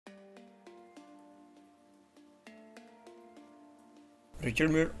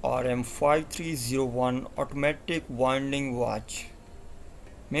Mille RM 5301 automatic winding watch.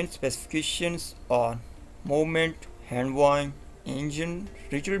 Main specifications are movement, hand wind, engine,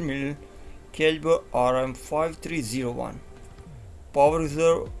 Mille caliber RM 5301. Power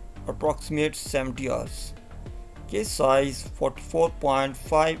reserve approximate 70 hours. Case size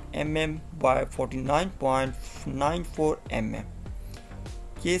 44.5 mm by 49.94 mm.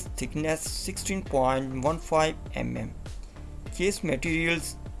 Case thickness 16.15 mm. Case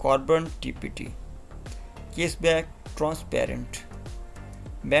materials carbon TPT. Case back transparent.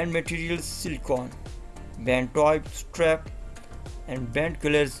 Band materials silicone. Band type strap and band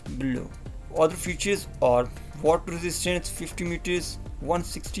colors below. Other features are water resistance 50 meters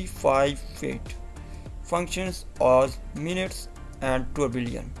 165 feet. Functions are minutes and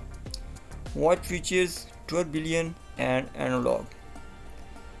tourbillon. Watch features tourbillon and analog.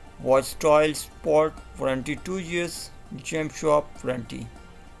 Watch style sport warranty 2 years, gem shop warranty.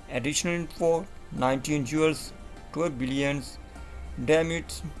 Additional info 19 jewels, tourbillons,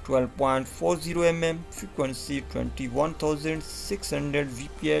 diameter 12.40 mm, frequency 21,600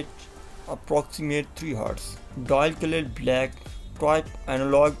 VPH, approximate 3 Hz. Dial color black, type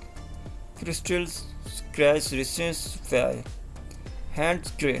analog, crystals, scratch resistance 5.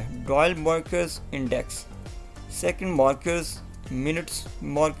 Hands gray, dial markers index. Second markers, minutes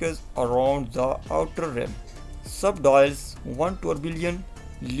markers around the outer rim. Sub-dials 1 tourbillon,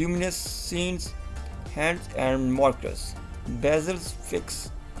 luminous scenes, hands and markers. Bezels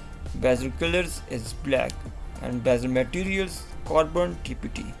fixed. Bezel colors is black and bezel materials carbon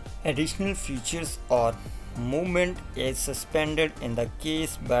TPT. Additional features are movement is suspended in the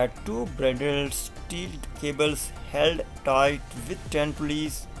case by 2 braided steel cables held tight with 10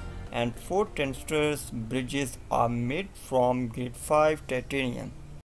 pulleys, and 4 tensors bridges are made from grade 5 titanium.